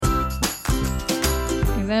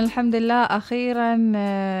إذن الحمد لله أخيرا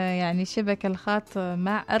يعني شبك الخط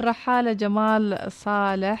مع الرحالة جمال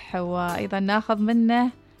صالح، وأيضا ناخذ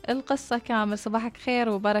منه القصة كامل. صباحك خير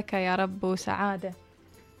وبركة يا رب وسعادة.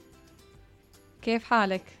 كيف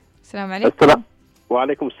حالك؟ السلام عليكم.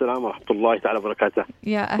 وعليكم السلام ورحمة الله تعالى وبركاته.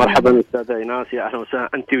 يا أهلا. مرحبا أستاذة إيناس، يا أهلا وسهلا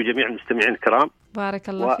أنت وجميع المستمعين الكرام. بارك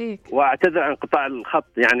الله فيك. وأعتذر عن قطاع الخط،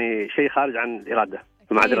 يعني شيء خارج عن الإرادة،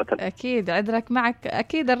 معذرة. أكيد عذرك معك.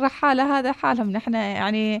 أكيد الرحالة هذا حالهم، نحن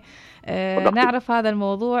يعني نعرف هذا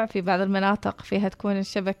الموضوع. في بعض المناطق فيها تكون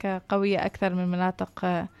الشبكة قوية أكثر من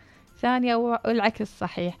مناطق ثانية والعكس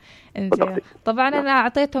صحيح. طبعا أنا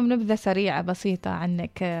أعطيتهم نبذة سريعة بسيطة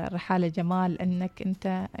عنك الرحالة جمال، أنك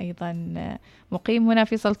أنت أيضا مقيم هنا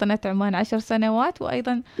في سلطنة عمان 10 سنوات،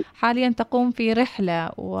 وأيضا حاليا تقوم في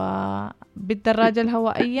رحلة وبالدراجة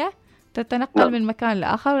الهوائية تتنقل من مكان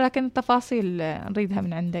لآخر، ولكن التفاصيل نريدها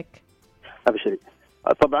من عندك. أبشري.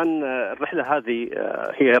 طبعا الرحلة هذه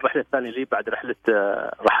هي الرحلة الثانية لي بعد رحلة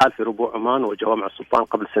رحال في ربوع عمان وجوامع السلطان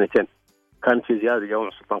قبل سنتين. كانت في زيارة جوامع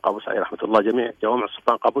السلطان قابوس عليه رحمة الله جميع جوامع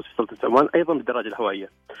السلطان قابوس في سلطنة عمان، أيضا بالدراجة الهوائية.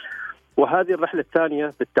 وهذه الرحلة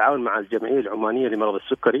الثانية بالتعاون مع الجمعية العمانية لمرضى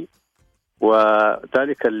السكري.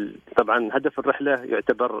 وذلك طبعا هدف الرحلة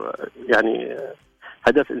يعتبر يعني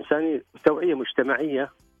هدف إنساني وتوعية مجتمعية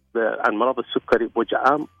عن مرض السكري بوجه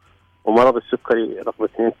عام، ومرض السكري رقم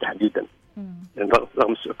 2 تحديدا. يعني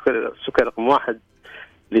رقم السكري رقم 1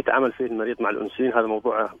 اللي يتعامل فيه المريض مع الأنسولين، هذا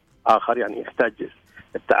موضوع آخر يعني يحتاج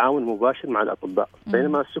التعاون مباشر مع الأطباء.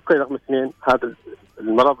 بينما السكري رقم 2 هذا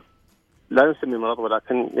المرض لا يسمى مرض،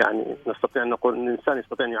 ولكن يعني نستطيع أن نقول أن الإنسان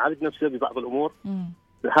يستطيع أن يعالج نفسه ببعض الأمور.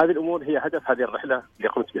 هذه الأمور هي هدف هذه الرحلة اللي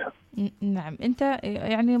قمت بها. نعم. أنت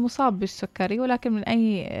يعني مصاب بالسكري، ولكن من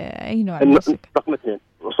أي نوع من السكري؟ رقم 2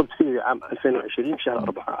 وصلت فيه عام 2020 في شهر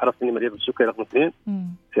 4. عرفت إني مريض بالسكري رقم 2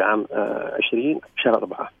 في عام 20 في شهر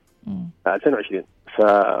 4 2020.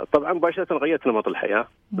 فطبعا مباشرة غيرت نمط الحياة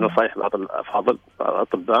بنصائح بعض الأفاضل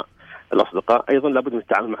الأطباء الأصدقاء. أيضا لابد من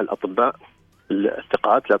التعامل مع الأطباء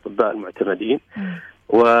الثقات، الأطباء المعتمدين،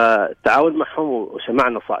 والتعاون معهم وسماع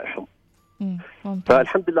نصائحهم.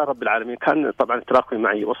 فالحمد لله رب العالمين. كان طبعا التراكمي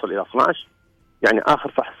معي وصل إلى 12. يعني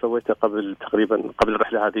آخر فحص سويته قبل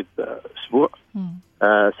الرحلة هذه بأسبوع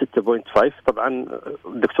 6.5. طبعا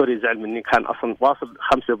الدكتور يزعل مني، كان أصلا واصل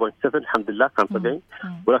 5.7 الحمد لله، كان طبيعي،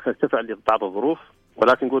 ولكن ارتفع لبعض الظروف،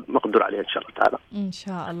 ولكن نقول مقدور عليها إن شاء الله تعالى. إن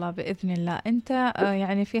شاء الله بإذن الله. أنت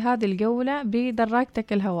يعني في هذه الجولة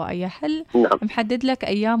بدراجتك الهوائية، هل محدد لك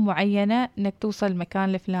أيام معينة أنك توصل المكان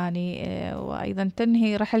الفلاني وأيضا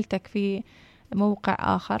تنهي رحلتك في موقع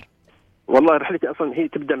آخر؟ والله رحلتي أصلا هي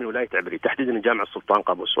تبدأ من ولاية عبري، تحديدا من جامع السلطان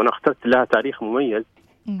قابوس، وأنا اخترت لها تاريخ مميز،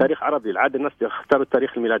 تاريخ عربي. العادة الناس يختاروا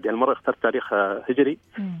التاريخ الميلادي، المرة اخترت تاريخ هجري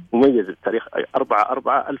مميز، التاريخ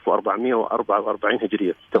 4/4/1444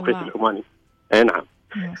 هجرية التوقيت العماني. أي نعم.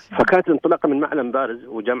 فكانت الانطلاقة من معلم بارز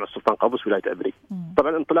وجامع السلطان قابوس ولاية عبري.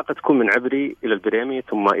 طبعا الانطلاقة تكون من عبري إلى البريمي،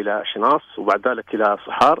 ثم إلى شناص، وبعد ذلك إلى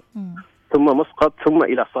صحار، ثم مسقط، ثم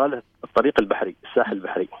إلى صالح الطريق البحري الساحل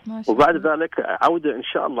البحري، وبعد ذلك عودة إن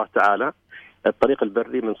شاء الله تعالى الطريق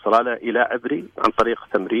البري من صلالة إلى عبري عن طريق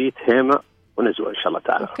تمريت هيمة ونزوة إن شاء الله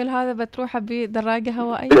تعالى. وكل هذا بتروحه بدراجة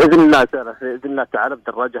هوائية بإذن الله تعالى، بإذن الله تعالى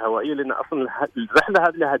بدراجة هوائية، لأن أصلا الرحلة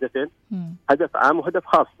هذه لها هدفين، هدف عام وهدف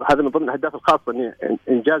خاص. هذا من ضمن الأهداف الخاصة أني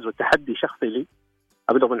إنجاز وتحدي شخصي لي.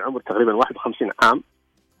 أبلغ من العمر تقريبا 51 عام،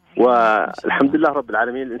 والحمد لله رب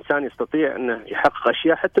العالمين الإنسان يستطيع أنه يحقق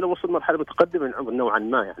أشياء حتى لو وصل مرحلة متقدمة من العمر نوعا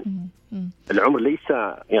ما. يعني العمر ليس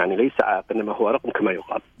عائق، إنما هو رقم كما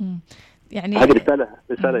يقال. يعني هذه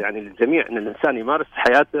رسالة يعني للجميع، أن الإنسان يمارس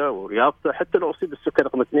حياته ورياضته حتى لو أصيب بالسكر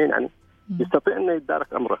رقم 2، يعني يستطيع أن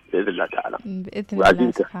يتدارك أمره بإذن الله تعالى. بإذن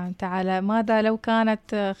الله سبحانه وتعالى. ماذا لو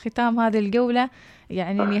كانت ختام هذه الجولة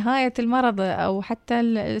يعني نهاية المرض أو حتى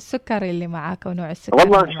السكر اللي معك أو نوع السكر؟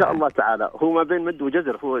 والله إن شاء الله تعالى هو ما بين مد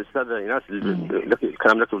وجزر. هو أستاذ إيناس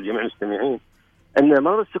الكلام لك ولجميع المستمعين، أن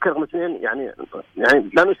مرض السكر رقم 2 يعني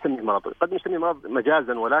لا نسميه مرض، قد نسميه مرض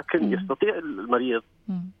مجازا، ولكن يستطيع المريض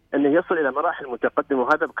أن يصل إلى مراحل متقدمة.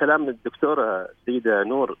 وهذا بكلام الدكتورة السيدة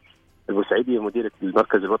نور البوسعيدية مديرة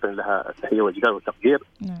المركز الوطني لها تحية وإجلال وتقدير،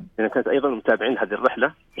 لأن كانت أيضا متابعين هذه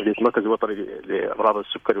الرحلة، مديرة المركز الوطني لأمراض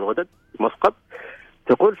السكري والغدد مسقط.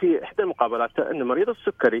 تقول في إحدى المقابلات أن مريض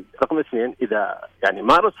السكري رقم 2 إذا يعني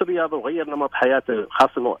مارس الرياضة وغير نمط حياته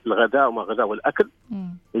خاصة الغذاء وما غذاء والأكل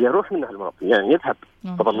يروح منها المرض، يعني يذهب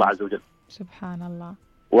بفضل الله عز وجل. سبحان الله.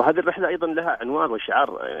 وهذه الرحلة أيضا لها عنوان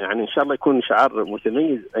وشعار، يعني إن شاء الله يكون شعار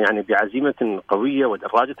متميز، يعني بعزيمة قوية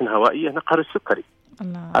ودراجة هوائية نقهر السكري.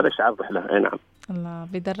 الله. هذا شعار الرحلة. أي نعم. الله.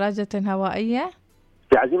 بدراجة هوائية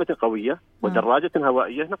بعزيمة قوية ودراجة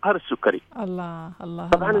هوائية نقهر السكري. الله الله.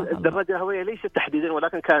 طبعا الله الدراجة الهوائية ليست تحديدا،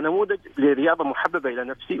 ولكن كان نموذج لرياضة محببة إلى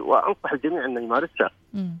نفسي، وأنصح الجميع أن يمارسها،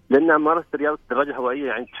 لأن ممارسة رياضة الدراجة الهوائية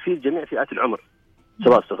يعني تفيد جميع فئات العمر،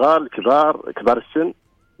 سواء صغار كبار السن،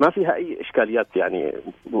 ما فيها أي إشكاليات يعني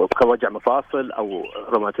كوجع مفاصل أو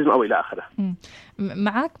روماتيزم أو إلى آخره.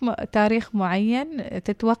 معك تاريخ معين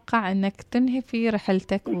تتوقع أنك تنهي في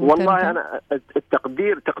رحلتك؟ والله أنا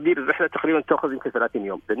تقدير الرحلة تقريبا تأخذ يمكن 30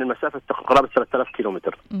 يوم، لأن المسافة قرابة 3000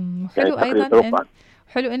 كيلومتر. حلو يعني أيضا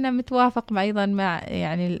حلو إنه متوافق أيضا مع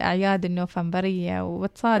يعني الأعياد النوفمبرية،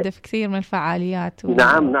 وتصادف كثير من الفعاليات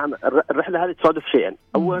نعم. الرحلة هذه تصادف شيئا.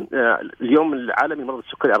 أولا اليوم العالمي لمرضى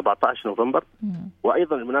السكري 14 نوفمبر،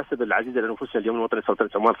 وأيضا المناسبة العزيزة لنفوسنا اليوم الوطني سلطنة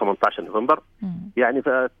عمان 18 نوفمبر.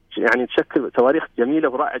 يعني تشكل تواريخ جميلة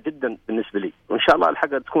ورائعة جدا بالنسبة لي، وإن شاء الله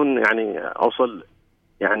الحق تكون يعني أوصل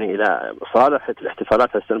يعني إلى صالح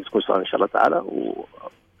الاحتفالات هالسنة، بتكون صالح إن شاء الله تعالى،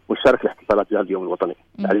 ونشارك الاحتفالات بهذا اليوم الوطني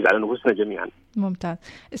العزيز على نفوسنا جميعا. ممتاز.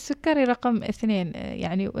 السكري رقم 2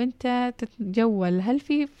 يعني وانت تتجول، هل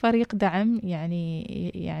في فريق دعم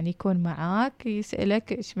يعني يكون معاك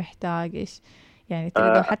يسألك ايش محتاج، ايش يعني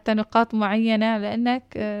تريده حتى نقاط معينة، لأنك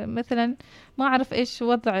مثلا ما أعرف إيش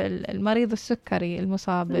وضع المريض السكري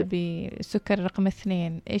المصاب بالسكري رقم 2،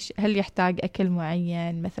 إيش هل يحتاج أكل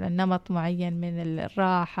معين، مثلا نمط معين من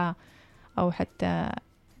الراحة أو حتى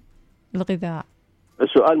الغذاء؟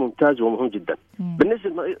 سؤال ممتاز ومهم جدا. بالنسبة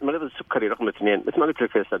لمريض السكري رقم 2 مثل ما قلت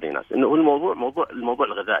لك يا أستاذ إيناس، إنه هو الموضوع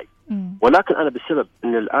الغذائي، ولكن أنا بسبب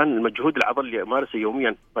إن الآن المجهود العضلي اللي أمارسه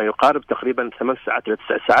يوميا ما يقارب تقريبا 8 ساعات إلى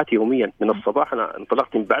 9 ساعات يوميا، من الصباح أنا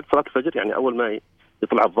انطلقت من بعد صلاة الفجر، يعني أول ما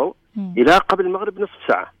يطلع الضوء إلى قبل المغرب نصف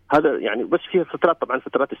ساعة، هذا يعني بس فيها فترات، طبعا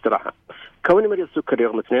فترات استراحة. كوني مريض السكري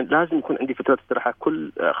رقم 2 لازم يكون عندي فترات استراحة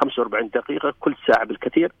كل 45 دقيقة، كل ساعة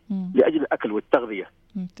بالكثير، لأجل الأكل والتغذية.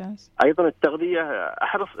 ممتاز. أيضا التغذية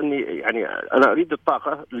أحرص إني يعني أنا أريد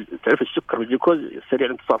الطاقة، تعرف السكر والجلوكوز سريع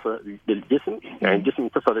الامتصاص للجسم، يعني الجسم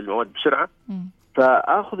يمتص المواد بسرعة،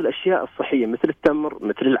 فآخذ الأشياء الصحية مثل التمر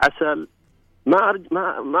مثل العسل،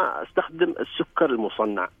 ما استخدم السكر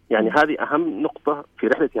المصنع، يعني هذه أهم نقطة في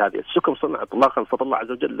رحلتي هذه. السكر المصنع إطلاقا بفضل الله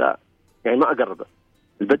عز وجل لا، يعني ما أقربه.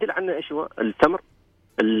 البديل عنه إيش هو؟ التمر،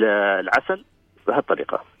 العسل،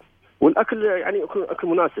 بهالطريقة. والأكل يعني يكون أكل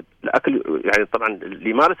مناسب، الأكل يعني طبعا اللي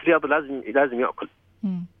يمارس رياضة لازم يأكل،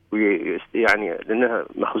 يعني لأنها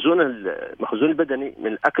مخزون البدني من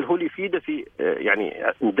الأكل هو اللي يفيده في يعني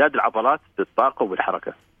إمداد العضلات بالطاقة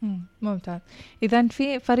وبالحركة. ممتاز. إذا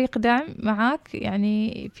في فريق دعم معك،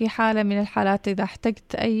 يعني في حالة من الحالات إذا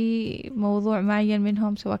احتجت أي موضوع معين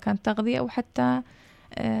منهم، سواء كان تغذية أو حتى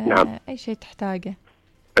نعم. أي شيء تحتاجه.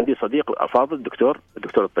 عندي صديق أفاضل الدكتور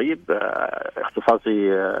الطيب، اختصاصي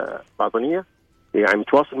باطنية، يعني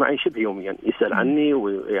متواصل معي شبه يوميا، يسأل عني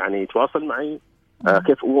ويعني يتواصل معي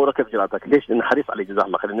كيف أمورك كيف جراتك. ليش؟ لأنه حريص علي جزاه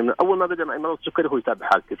الله خير، لأنه من أول ما بدأ معي مرض السكري هو يتابع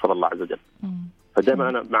حالتي بفضل الله عز وجل، فدائما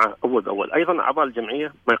أنا معه أول بأول. أيضا أعضاء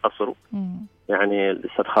الجمعية ما يقصروا، يعني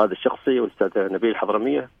الأستاذ خالد الشخصي والأستاذ نبيل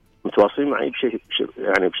الحضرمية متواصلين معي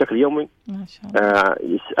بشكل يومي، ما شاء الله.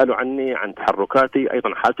 يسألوا عني عن تحركاتي،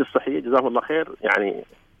 أيضا حالتي الصحية جزاهم الله خير يعني.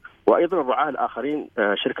 وأيضا الرعاة الآخرين،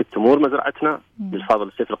 شركة تمور مزرعتنا للفاضل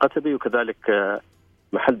السيف القتبي، وكذلك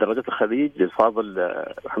محل دراجة الخليج للفاضل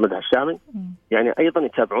محمد هشامي، يعني أيضا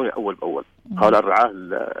يتابعوني أول بأول هؤلاء الرعاة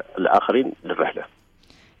الآخرين للرحلة.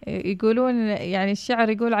 يقولون يعني الشعر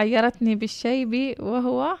يقول عيرتني بالشيب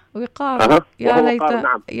وهو وقار،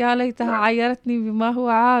 يا ليتها عيرتني بما هو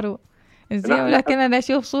عار. زين، ولكن أنا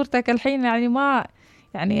أشوف صورتك الحين يعني ما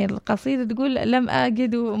يعني القصيدة تقول لم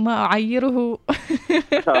أجد ما أعيره.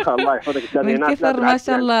 الله يحفظك من كثر ما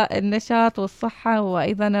شاء الله النشاط والصحة،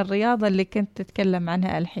 وأيضا الرياضة اللي كنت تتكلم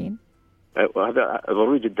عنها الحين. وهذا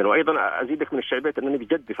ضروري جدا. وأيضا أزيدك من الشعبية أنني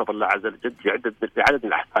بجد بفضل الله عز وجل بعدد من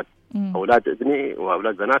الأحفاد، أولاد ابني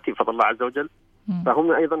وأولاد بناتي بفضل الله عز وجل،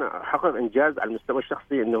 فهم أيضا حقق إنجاز على المستوى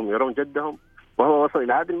الشخصي أنهم يرون جدهم وهو وصل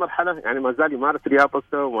إلى هذه المرحلة، يعني ما زال يمارس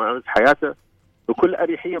رياضته ويمارس حياته بكل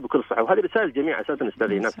أريحية بكل صحة. وهذه رسالة الجميع أساسا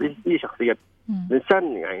أستاذ إيناس لي شخصيا.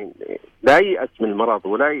 الإنسان يعني لا ييأس من المرض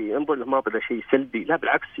ولا ينظر للمرض إلى شيء سلبي، لا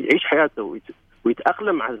بالعكس يعيش حياته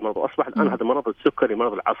ويتأقلم مع المرض. أصبح الآن هذا مرض السكري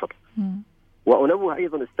مرض العصر. وأنوه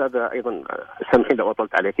أيضا أستاذة، أيضا سامحين لو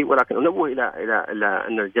أطلت عليك، ولكن أنوه إلى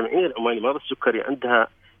أن الجمعية العمانية لمرض السكري عندها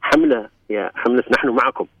حملة نحن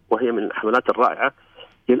معكم، وهي من الحملات الرائعة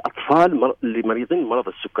للأطفال اللي مريضين مرض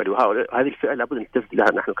السكري. وهذه الفئة لابد نلتفت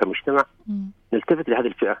لها نحن كمجتمع، نلتفت لهذه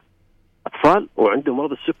الفئة. أطفال وعندهم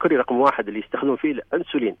مرض السكري رقم 1 اللي يستخدمون فيه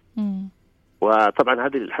الأنسولين. وطبعا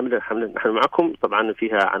هذه الحملة نحن معكم، طبعا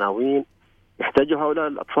فيها عناوين يحتاجها هؤلاء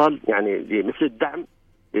الأطفال يعني مثل الدعم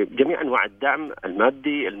جميع أنواع الدعم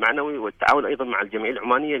المادي المعنوي والتعاون أيضا مع الجمعية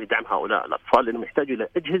العمانية لدعم هؤلاء الأطفال، لأنهم يحتاجوا إلى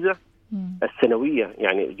أجهزة السنوية.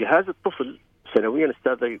 يعني جهاز الطفل سنويا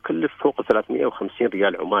أستاذ يكلف فوق 350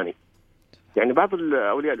 ريال عماني. يعني بعض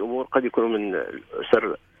أولياء الأمور قد يكونوا من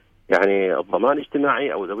أسر يعني الضمان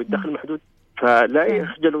الاجتماعي أو ذوي الدخل المحدود، فلا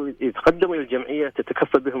يخجلوا يتقدموا إلى الجمعية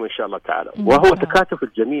تتكفل بهم إن شاء الله تعالى، وهو تكاتف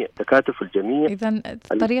الجميع. إذن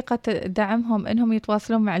طريقة دعمهم إنهم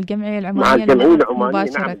يتواصلون مع الجمعية العمانية مع الجمعية العمانية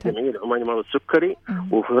مباشرة. نعم، الجمعية العمانية مرض السكري،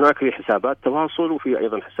 وهناك في حسابات تواصل وفي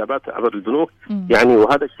أيضا حسابات عبر البنوك. يعني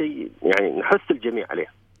وهذا الشيء يعني نحث الجميع عليه.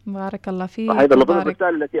 بارك الله فيك. وهذا من ضمن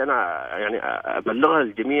الرسائل التي أنا يعني أبلغها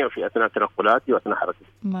للجميع في أثناء تنقلاتي وأثناء حركتي.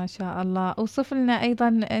 ما شاء الله. اوصف لنا أيضا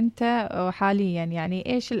أنت حاليا يعني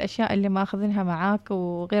إيش الأشياء اللي ماخذينها معاك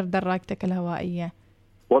وغير دراجتك الهوائية؟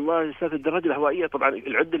 والله أستاذ الدراجة الهوائية طبعا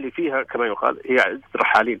العدة اللي فيها كما يقال هي عدة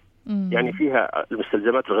رحالين. يعني فيها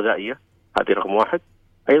المستلزمات الغذائية، هذه رقم واحد.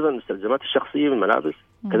 أيضا المستلزمات الشخصية من ملابس،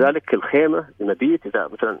 كذلك الخيمة المبيت. إذا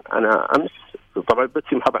مثلا أنا أمس طبعا بت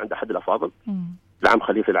في محافظة عند أحد الأفاضل العام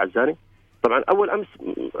خليفة العزاني. طبعا أول أمس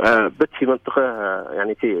بت في منطقة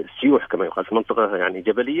يعني في سيوح كما يقال، في منطقة يعني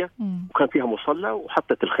جبلية، وكان فيها مصلى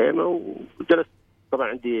وحطت الخيمة وجلست. طبعا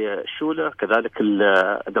عندي الشولة، كذلك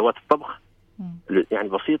أدوات الطبخ يعني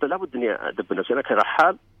بسيطة، لابد إني أدبر نفسي. أنا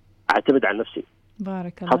كرحال أعتمد على نفسي.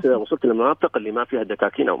 بارك الله. خاصة إذا وصلت للمناطق اللي ما فيها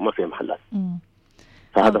دكاكين أو ما فيها محلات.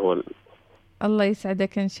 فهذا هو الله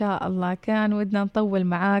يسعدك إن شاء الله. كان ودنا نطول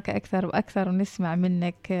معاك أكثر وأكثر ونسمع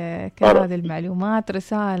منك كهذه المعلومات.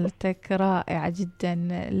 رسالتك رائعة جدا.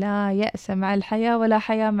 لا يأس مع الحياة ولا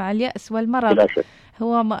حياة مع اليأس والمرض.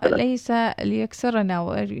 هو ليس ليكسرنا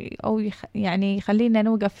أو يعني يخلينا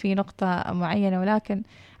نوقف في نقطة معينة، ولكن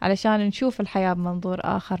علشان نشوف الحياة بمنظور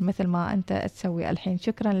آخر مثل ما أنت تسوي الحين.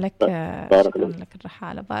 شكرا لك. شكرا لك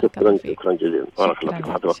الرحالة. بارك الله فيك. شكرا جزيلا. بارك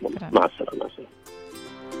الله فيك. مع السلامة.